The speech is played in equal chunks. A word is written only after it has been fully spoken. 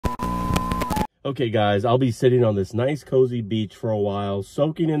Okay guys, I'll be sitting on this nice cozy beach for a while,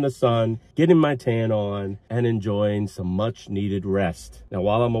 soaking in the sun, getting my tan on, and enjoying some much needed rest. Now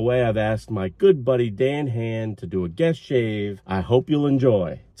while I'm away, I've asked my good buddy Dan Hann to do a guest shave. I hope you'll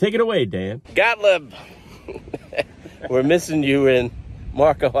enjoy. Take it away, Dan. Gottlieb, we're missing you in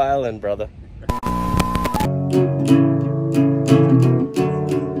Marco Island, brother.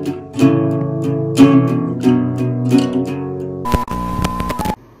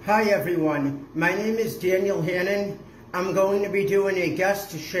 Hi everyone, my name is Daniel Hannon. I'm going to be doing a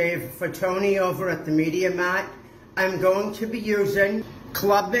guest shave for Tony over at the Media Mart. I'm going to be using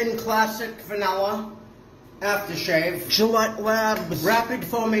Clubman Classic Vanilla Aftershave, GilletteLabs Rapid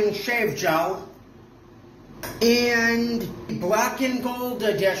Foaming Shave Gel, and Black and Gold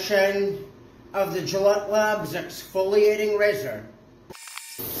edition of the GilletteLabs Exfoliating Razor.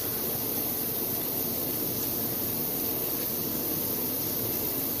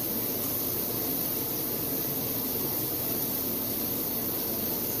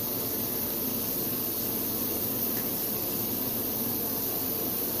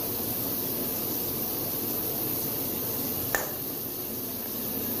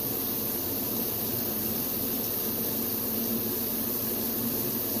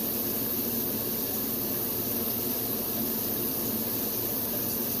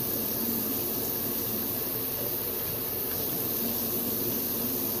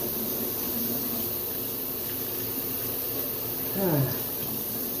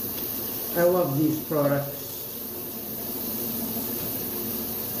 I love these products.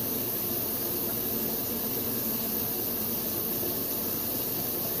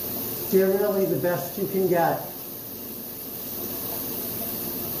 They're really the best you can get.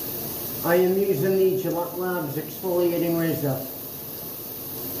 I am using the GilletteLabs Exfoliating Razor,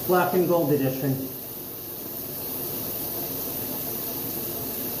 Black and Gold edition.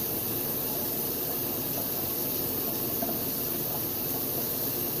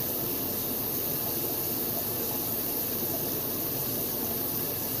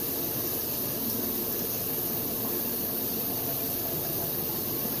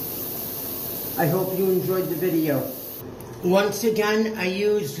 I hope you enjoyed the video. Once again, I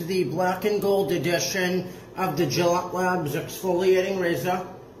used the Black and Gold edition of the GilletteLabs Exfoliating Razor,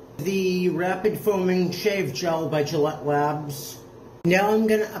 the Rapid Foaming Shave Gel by GilletteLabs. Now I'm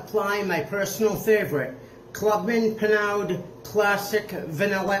going to apply my personal favorite, Clubman Pinaud Classic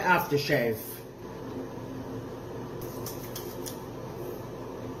Vanilla Aftershave.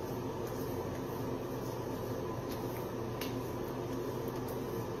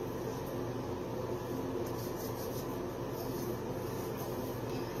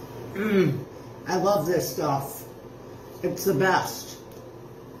 I love this stuff. It's the best.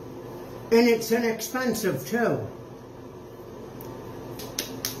 And it's inexpensive too.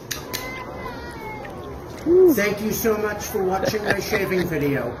 Thank you so much for watching my shaving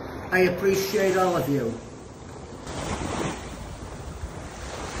video. I appreciate all of you.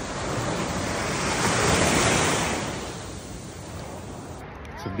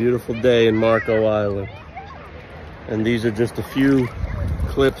 It's a beautiful day in Marco Island. And these are just a few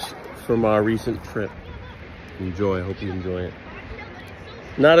clips from our recent trip. Enjoy, I hope you enjoy it.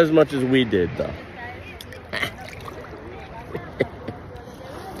 Not as much as we did though.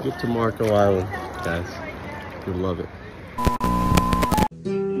 Get to Marco Island, guys. You'll love it.